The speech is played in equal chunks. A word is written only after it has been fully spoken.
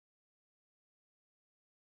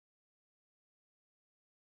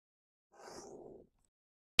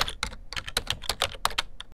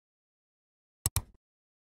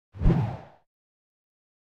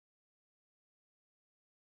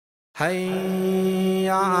حي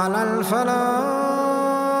على الفلاح.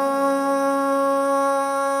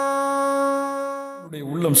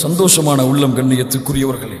 உள்ளம் சந்தோஷமான உள்ளம்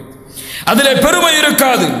கண்ணியத்துக்குரியவர்களே, அதிலே பெருமை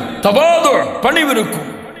இருக்காது, தவாது பணிவு இருக்கும்.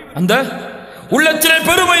 அந்த உள்ளத்திலே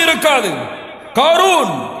பெருமை இருக்காது.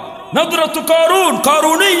 காரூன் நத்ரத்து காரூன்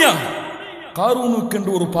காரூனியா, காரூனுக்கு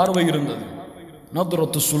என்று ஒரு பார்வை இருந்தது.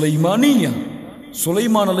 நத்ரத்து சுலைமானியா,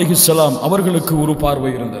 சுலைமான் அலைஹிஸ்ஸலாம் அவர்களுக்கு ஒரு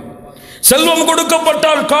பார்வை இருந்தது. செல்வம்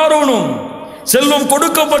கொடுக்கப்பட்டால் காரூனும், செல்வம்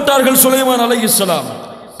கொடுக்கப்பட்டார்கள் சுலைமான் அலைஹிஸ்ஸலாம்.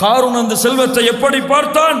 காரூன் அந்த செல்வத்தை எப்படி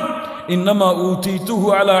பார்த்தான்? இன்னமா ஊதீதுஹு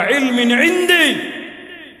அலா இல்மின் இன்தி,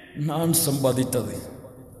 நான் சம்பாதித்தது.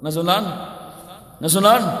 என்ன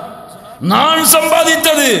சொன்னான்? நான்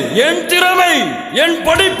சம்பாதித்தது, என் திறமை, என்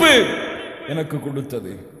படிப்பு எனக்கு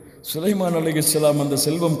கொடுத்தது. சுலைமான் அலைஹிஸ்ஸலாம் அந்த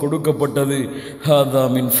செல்வம் கொடுக்கப்பட்டது. ஹாதா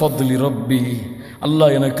மின் ஃபத்லி ரப்பி,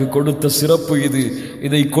 அல்லாஹ் எனக்கு கொடுத்த சிறப்பு இது,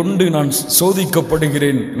 இதை கொண்டு நான்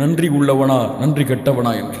சோதிக்கப்படுகிறேன், நன்றி உள்ளவனா நன்றி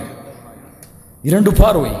கெட்டவனா என்று. இரண்டு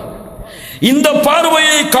பார்வை. இந்த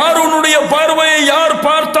பார்வையை, காரூனுடைய பார்வையை யார்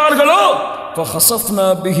பார்த்தார்களோ ஃபஹஸஃப்னா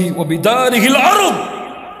பிஹி வபிதாரிஹில் அர்த்,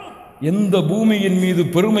 எந்த பூமியின் மீது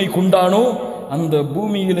பெருமை கொண்டானோ அந்த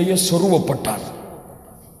பூமியிலேயே சொருவப்பட்டான்.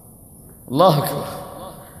 அல்லாஹ் அக்பர்,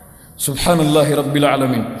 சுப்ஹானல்லாஹி ரப்பில்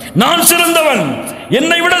ஆலமீன். நான் சிறந்தவன்,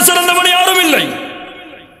 என்னை விட சிறந்தவன் யாரும் இல்லை.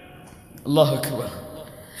 அல்லாஹ் அக்பர்.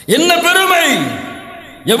 என்ன பெருமை!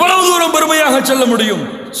 எவ்வளவு தூரம் பெருமையாக செல்ல முடியும்?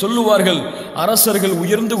 சொல்லுவார்கள், அரசர்கள்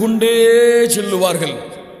உயர்ந்து கொண்டே செல்லுவார்கள்,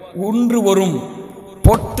 ஒன்று வரும்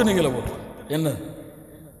பொட்டு நிகழ. என்ன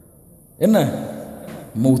என்ன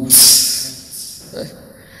மௌத்.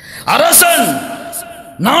 அரசன்,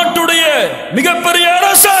 நாட்டுடைய மிகப்பெரிய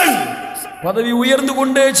அரசன், பதவி உயர்ந்து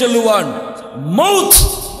கொண்டே செல்லுவான். மௌத்,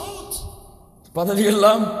 பதவி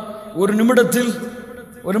எல்லாம் ஒரு நிமிடத்தில்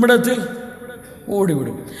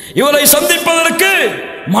ஓடிவிடும். இவரை சந்திப்பதற்கு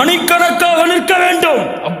மணிக்கணக்காக நிற்க வேண்டும்,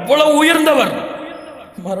 அவ்வளவு உயர்ந்தவர்.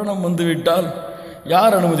 மரணம் வந்துவிட்டால்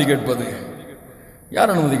யார் அனுமதி கேட்பது?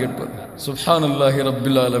 சுப்ஹானல்லாஹி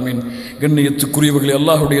ரப்பில் ஆலமீன். கண்ணியத்துக்குரியவர்களே,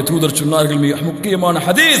 அல்லாஹ்வுடைய தூதர் சொன்னார்கள், மிக முக்கியமான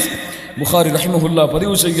ஹதீஸ், புகாரி ரஹிமஹுல்லாஹ்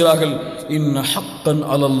பதிவு செய்கிறார்கள், இன்ன ஹக்கன்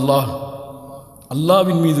அலல்லாஹ்,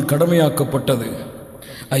 அல்லாஹ்வின் மீது கடமையாக்கப்பட்டது,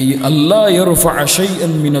 ஐ அல்லாஹ் யர்ஃபஅ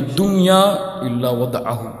ஷைஅன் மினத் துன்யா இல்லா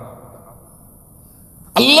வதஅஹு,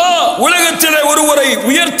 அல்லாஹ் உலகத்திலே ஒருவரை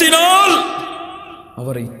உயர்த்தினால்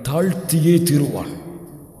அவரை தாழ்த்தியே தீருவான்.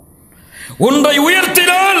 ஒன்றை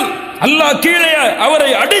உயர்த்தினால் அல்லாஹ் கீழே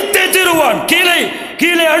அவரை அடித்தே தீருவான்,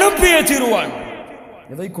 கீழே அனுப்பியே தீருவான்.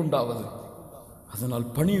 எதை கொண்டாவது? அதனால்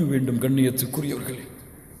பணிவு வேண்டும் கண்ணியத்துக்குரியவர்களே.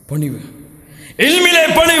 பணிவு, இல்மிலே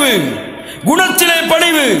பணிவு, குணத்திலே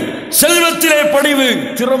பணிவு, செல்வத்திலே பணிவு,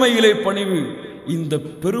 திறமையிலே பணிவு. இந்த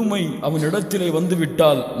பெருமை அவனிடத்திலே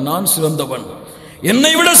வந்துவிட்டால் நான் சிறந்தவன்,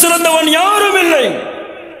 என்னை விட சிறந்தவன் யாரும் இல்லை,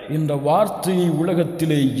 இந்த வார்த்தையை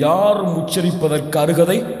உலகத்திலே யாரும் உச்சரிப்பதற்கு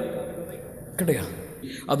அருகதை கிடையாது.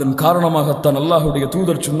 அதன் காரணமாகத்தான் அல்லாஹ்வுடைய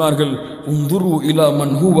தூதர் சொன்னார்கள், உன்துரு இலா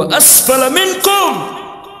மன் ஹுவ அஸ்ஃபல மின்கும்,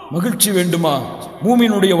 மகிழ்ச்சி வேண்டுமா,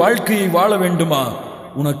 மூமினுடைய வாழ்க்கையை வாழ வேண்டுமா,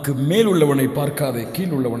 உனக்கு மேல் உள்ளவனை பார்க்காதே,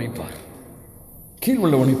 கீழ் உள்ளவனை பார்.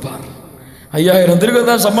 5000 திர்ஹம்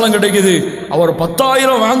தான் சம்பளம் கிடைக்குது, அவர்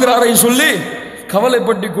 10,000 வாங்குறாரை சொல்லி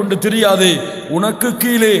கவலைப்பட்டு கொண்டு தெரியாது. உனக்கு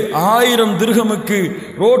கீழே 1000 திர்ஹமுக்கு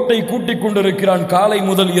ரோட்டை கூட்டிக் கொண்டிருக்கிறான், காலை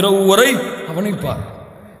முதல் இரவு வரை, அவனை பார்.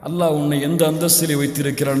 அல்லாஹ் உன்னை எந்த அந்தஸ்திலே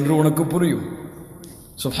வைத்திருக்கிறான் என்று உனக்கு புரியும்.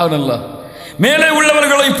 சுப்ஹானல்லாஹ். மேலே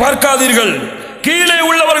உள்ளவர்களை பார்க்காதீர்கள், கீழே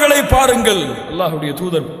உள்ளவர்களை பாருங்கள். அல்லாஹ்வுடைய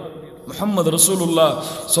தூதர் முஹம்மது ரசூலுல்லாஹ்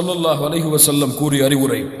ஸல்லல்லாஹு அலைஹி வஸல்லம் கூறிய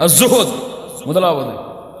அறிவுரை, அஸ்ஸுஹுத் முதலாவது,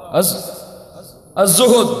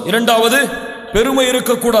 அஸ்ஸுஹுத் இரண்டாவது, பெருமை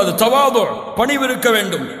இருக்கக்கூடாது, தவாது பணிவு இருக்க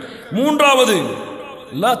வேண்டும். மூன்றாவது,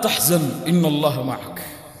 லா தஹ்சன் இன்னல்லாஹ மஅக்,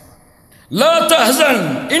 லா தஹ்சன்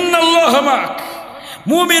இன்னல்லாஹ மஅக்,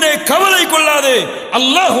 மூமினே கவலை கொள்ளாதே,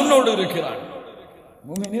 அல்லாஹ் உன்னோடு இருக்கிறான்.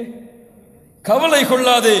 மூமினே கவலை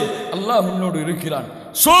கொள்ளாதே, அல்லாஹ் உன்னோடு இருக்கிறான்.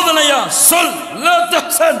 சோதனையா? சொல், லா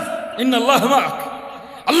தஹ்சன் இன்னல்லாஹ மஅக்,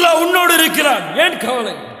 அல்லாஹ் உன்னோடு இருக்கிறான், ஏன்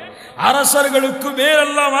கவலை? அரசர்களுக்கு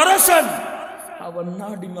மேலெல்லாம் அரசன், அவன்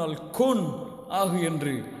நாடினால் குன் ஆகு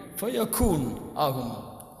என்று ஃபயகுன் ஆகும்.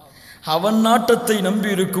 அவன் நாட்டத்தை நம்பி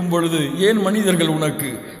இருக்கும் பொழுது ஏன் மனிதர்கள் உனக்கு?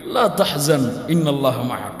 லா தஹ்சன் இன்னல்லாஹ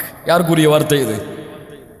மஅக். யார் கூறிய வார்த்தை இது?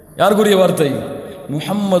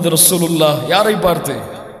 முஹம்மது ரசூலுல்லாஹ். யாரை பார்த்து?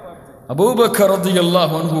 அபூபக்கர்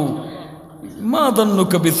ரலியல்லாஹு அன்ஹு, மா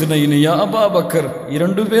தன்னுக பிஸ்னைனி யா அபூபக்கர்,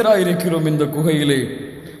 2 பேரா இருக்கிறோம் இந்த குகையிலே,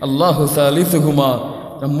 அல்லாஹு சாலிசுஹுமா,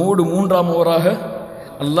 நம்மோடு 3ஆமவராக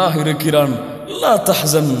அல்லாஹ் இருக்கிறான். லா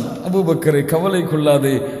தஹ்சன், அபூபக்கரை கவலை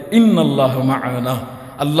கொள்ளாதே, இன்னல்லாஹ மஅனா,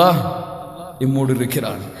 அல்லாஹ் எம்மோடு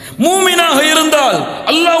இருக்கிறான். மூமினாக இருந்தால்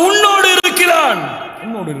அல்லாஹ் உன்னோடு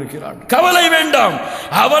உன்னோடு இருக்கிறான், கவலை வேண்டாம்.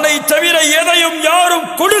 அவனை தவிர எதையும் யாரும்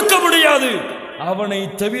கொடுக்க முடியாது. அவனை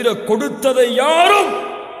தவிர கொடுத்ததை யாரும்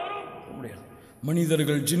முடியாது.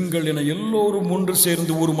 மனிதர்கள், ஜின்கள் என எல்லோரும் ஒன்று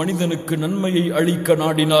சேர்ந்து ஒரு மனிதனுக்கு நன்மையை அளிக்க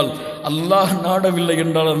நாடினால், அல்லாஹ் நாடவில்லை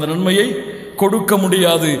என்றால் அந்த நன்மையை கொடுக்க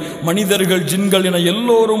முடியாது. மனிதர்கள், ஜின்கள் என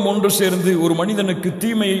எல்லோரும் ஒன்று சேர்ந்து ஒரு மனிதனுக்கு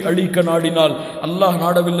தீமையை அளிக்க நாடினால், அல்லாஹ்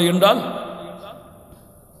நாடவில்லை என்றால்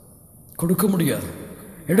கொடுக்க முடியாது,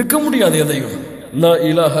 எடுக்க முடியாது எதையும். லா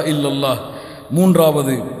இலாஹ இல்லல்லாஹ்.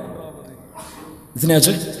 மூன்றாவது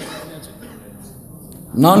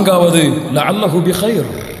நான்காவது லஅல்லஹு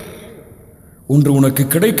பிகைர். ஒன்று உனக்கு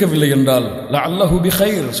கிடைக்கவில்லை என்றால் லஅல்லஹு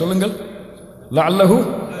பிகைர் சொல்லுங்கள். லஅல்லஹு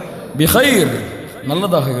பிகைர்,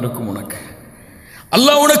 நல்லதாக இருக்கும் உனக்கு.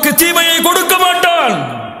 அல்லாஹ் உனக்கு தீமையை கொடுக்க மாட்டான்.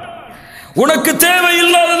 உனக்கு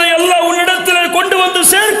தேவையில்லாததை அல்லாஹ் உன்னிடத்தில் கொண்டு வந்து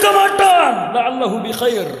சேர்க்க மாட்டான். லஅல்லஹு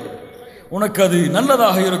பிகைர், உனக்கு அது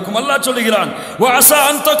நல்லதாக இருக்கும். அல்லாஹ் சொல்கிறான், வஅஸா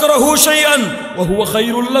அன் தக்ரஹு ஷைஅன் வஹுவ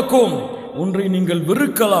கைருல் லக்கும். ஒன்றை நீங்கள்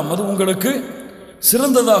வெறுக்கலாம், அது உங்களுக்கு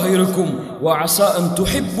சிறந்ததாக இருக்கும். வஅஸா அன்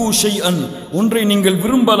துஹிப்பு ஷைஅன், ஒன்றை நீங்கள்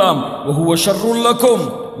விரும்பலாம். வஹுவ ஷர்ருல் லக்கும்,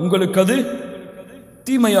 உங்களுக்கு அது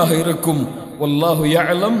தீமையாக இருக்கும். வல்லாஹு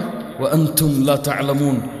யஅலம் வ அன்தும் லா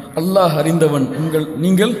தஅலமூன். அல்லாஹ் அறிந்தவன்,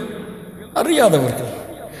 நீங்கள் அறியாதவர்கள்.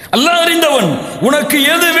 அல்லாஹ் அறிந்தவன். உனக்கு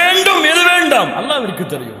எது வேண்டும் எது வேண்டாம் அல்லாஹ்விற்கு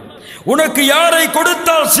தெரியும். உனக்கு யாரை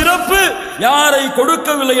கொடுத்தால் சிறப்பு, யாரை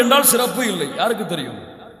கொடுக்கவில்லை என்றால் சிறப்பு இல்லை. யாருக்கு தெரியும்?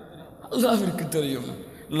 அல்லாஹ்விற்கு தெரியும்.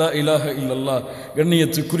 லா இலாஹ இல்லல்லாஹ்.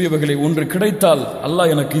 கண்ணியத்துக்குரியவர்களே, ஒன்று கிடைத்தால்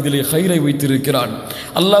அல்லாஹ் எனக்கு இதிலே கைரை வைத்திருக்கிறான்.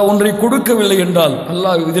 அல்லாஹ் ஒன்றை கொடுக்கவில்லை என்றால்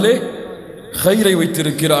அல்லாஹ் இதிலே கைரை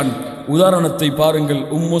வைத்திருக்கிறான். உதாரணத்தை பாருங்கள்.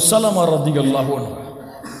 உம்மு சலமா ரலியல்லாஹு அன்ஹா.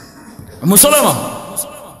 உம்மு சலமா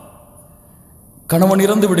கணவன்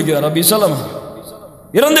இறந்து விடுகிறார். அபி சலமா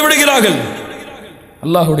இறந்து விடுகிறார்கள்.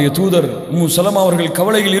 அல்லாஹ்வுடைய தூதர் உம்மு சலமா அவர்கள்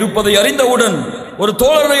கவலையில் இருப்பதை அறிந்தவுடன் ஒரு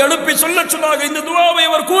தோழரை அனுப்பி சொன்னாங்க, இந்த துஆவை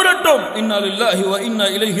அவர் கூறட்டும். இன்னா லில்லாஹி வ இன்னா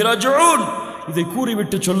இலைஹி ராஜிஊன். இதை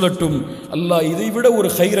கூறிவிட்டு சொல்லட்டும், அல்லாஹ் இதைவிட ஒரு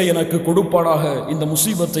கைரை எனக்கு கொடுப்பானாக. இந்த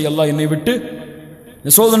முசீபத்தை அல்லாஹ் என்னை விட்டு,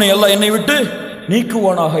 இந்த சோதனை அல்லாஹ் என்னை விட்டு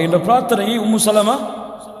நீக்குவானாக என்ற பிரார்த்தனையை உம்மு சலமா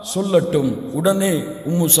சொல்லட்டும். உடனே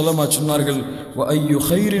உம்மு சலமா சொன்னார்கள், வ ஐயு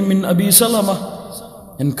கைரின் மின் அபி சலமா.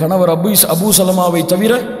 என் கணவர் அபூ சலமாவை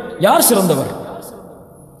தவிர யார் சிறந்தவர்?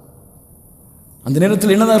 அந்த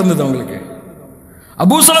நேரத்தில் என்னதான் இருந்தது அவங்களுக்கு?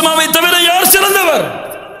 அபூ சலமாவை தவிர யார் சிறந்தவர்?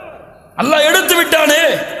 அல்லாஹ் எடுத்து விட்டானே,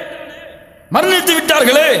 மரணித்து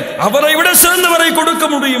விட்டார்களே, அவரை விட சிறந்தவரை கொடுக்க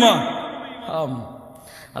முடியுமா? ஆம்,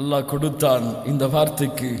 அல்லாஹ் கொடுத்தான். இந்த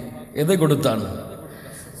வார்த்தைக்கு எதை கொடுத்தான்?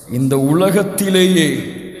 இந்த உலகத்திலேயே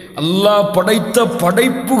அல்லாஹ் படைத்த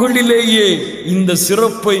படைப்புகளிலேயே இந்த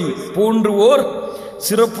சிறப்பை போன்று ஓர்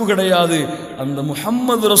சிறப்பு கிடையாது. அந்த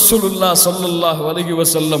முஹம்மது ரசூலுல்லாஹ் ஸல்லல்லாஹு அலைஹி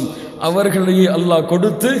வஸல்லம் அவர்களையே அல்லாஹ்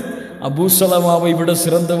கொடுத்து, அபூ சலமாவை விட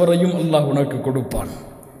சிறந்தவரையும் அல்லாஹ் உனக்கு கொடுப்பான்.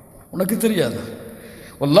 உனக்கு தெரியாது.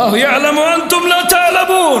 வல்லாஹு யஅலமு அன்தும் லா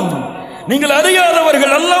தஅலமூன். நீங்கள்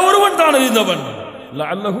அறியாதவர்கள், அல்லாஹ் ஒருவன் தான் அறிந்தவன்.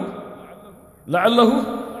 லஅல்லஹு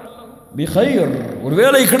பிகைர்.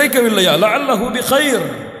 ஒருவேளை கிடைக்கவில்லையா? லஅல்லஹு பிகைர்,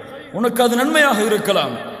 உனக்கு அது நன்மையாக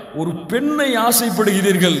இருக்கலாம். ஒரு பெண்ணை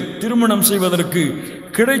ஆசைப்படுகிறீர்கள் திருமணம் செய்வதற்கு,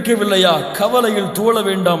 கிடைக்கவில்லையா? கவலையில் தோழ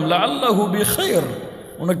வேண்டாம். லஅல்லஹு பிகைர்,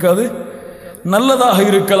 உனக்கு அது நல்லதாக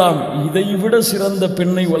இருக்கலாம். இதைவிட சிறந்த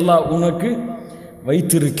பெண்ணை அல்லாஹ் உனக்கு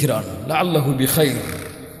வைத்திருக்கிறான். லஅல்லஹு பிகைர்.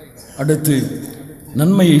 அடுத்து,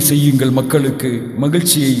 நன்மையை செய்யுங்கள், மக்களுக்கு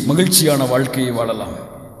மகிழ்ச்சியான வாழ்க்கையை வாழலாம்.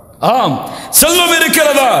 ஆம், செல்வம்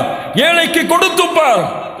இருக்கிறதா? ஏழைக்கு கொடுத்து பார்.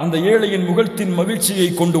 அந்த ஏழையின் முகத்தின் மகிழ்ச்சியை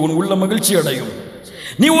கொண்டு உன் உள்ள மகிழ்ச்சி அடையும்.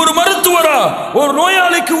 நீ ஒரு மருத்துவரா, ஒரு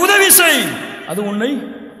நோயாளிக்கு உதவி செய், அது உன்னை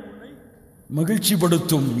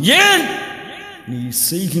மகிழ்ச்சிப்படுத்தும். ஏன்? நீ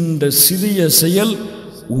செய்கின்ற சிறிய செயல்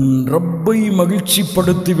உன் ரப்பை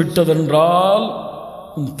மகிழ்ச்சிப்படுத்தி விட்டதென்றால்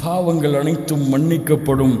உன் பாவங்கள் அனைத்தும்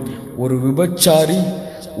மன்னிக்கப்படும். ஒரு விபச்சாரி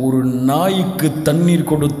ஒரு நாய்க்கு தண்ணீர்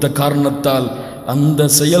கொடுத்த காரணத்தால் அந்த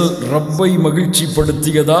செயல் ரப்பை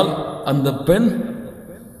மகிழ்ச்சிப்படுத்தியதால் அந்த பெண்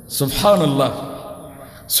சுப்ஹானல்லாஹ்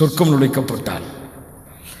சொர்க்கம் நுழைக்கப்பட்டாள்.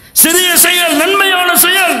 சிறிய செயல், நன்மையான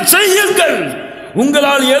செயல் செய்யுங்கள்.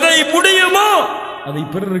 உங்களால் எதை முடியுமோ அதை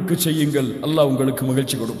பிறருக்கு செய்யுங்கள். அல்லாஹ் உங்களுக்கு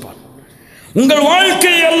மகிழ்ச்சி கொடுப்பான். உங்கள்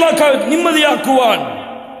வாழ்க்கையை அல்லாஹ் நிம்மதியாக்குவான்.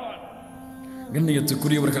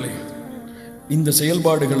 கண்ணியத்துக்குரியவர்களே, இந்த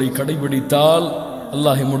செயல்பாடுகளை கடைபிடித்தால்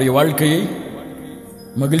அல்லாஹ் நம்முடைய வாழ்க்கையை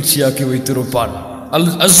மகிழ்ச்சியாக்கி வைத்திருப்பான்.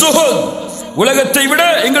 உலகத்தை விட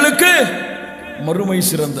எங்களுக்கு மறுமை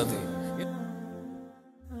சிறந்தது.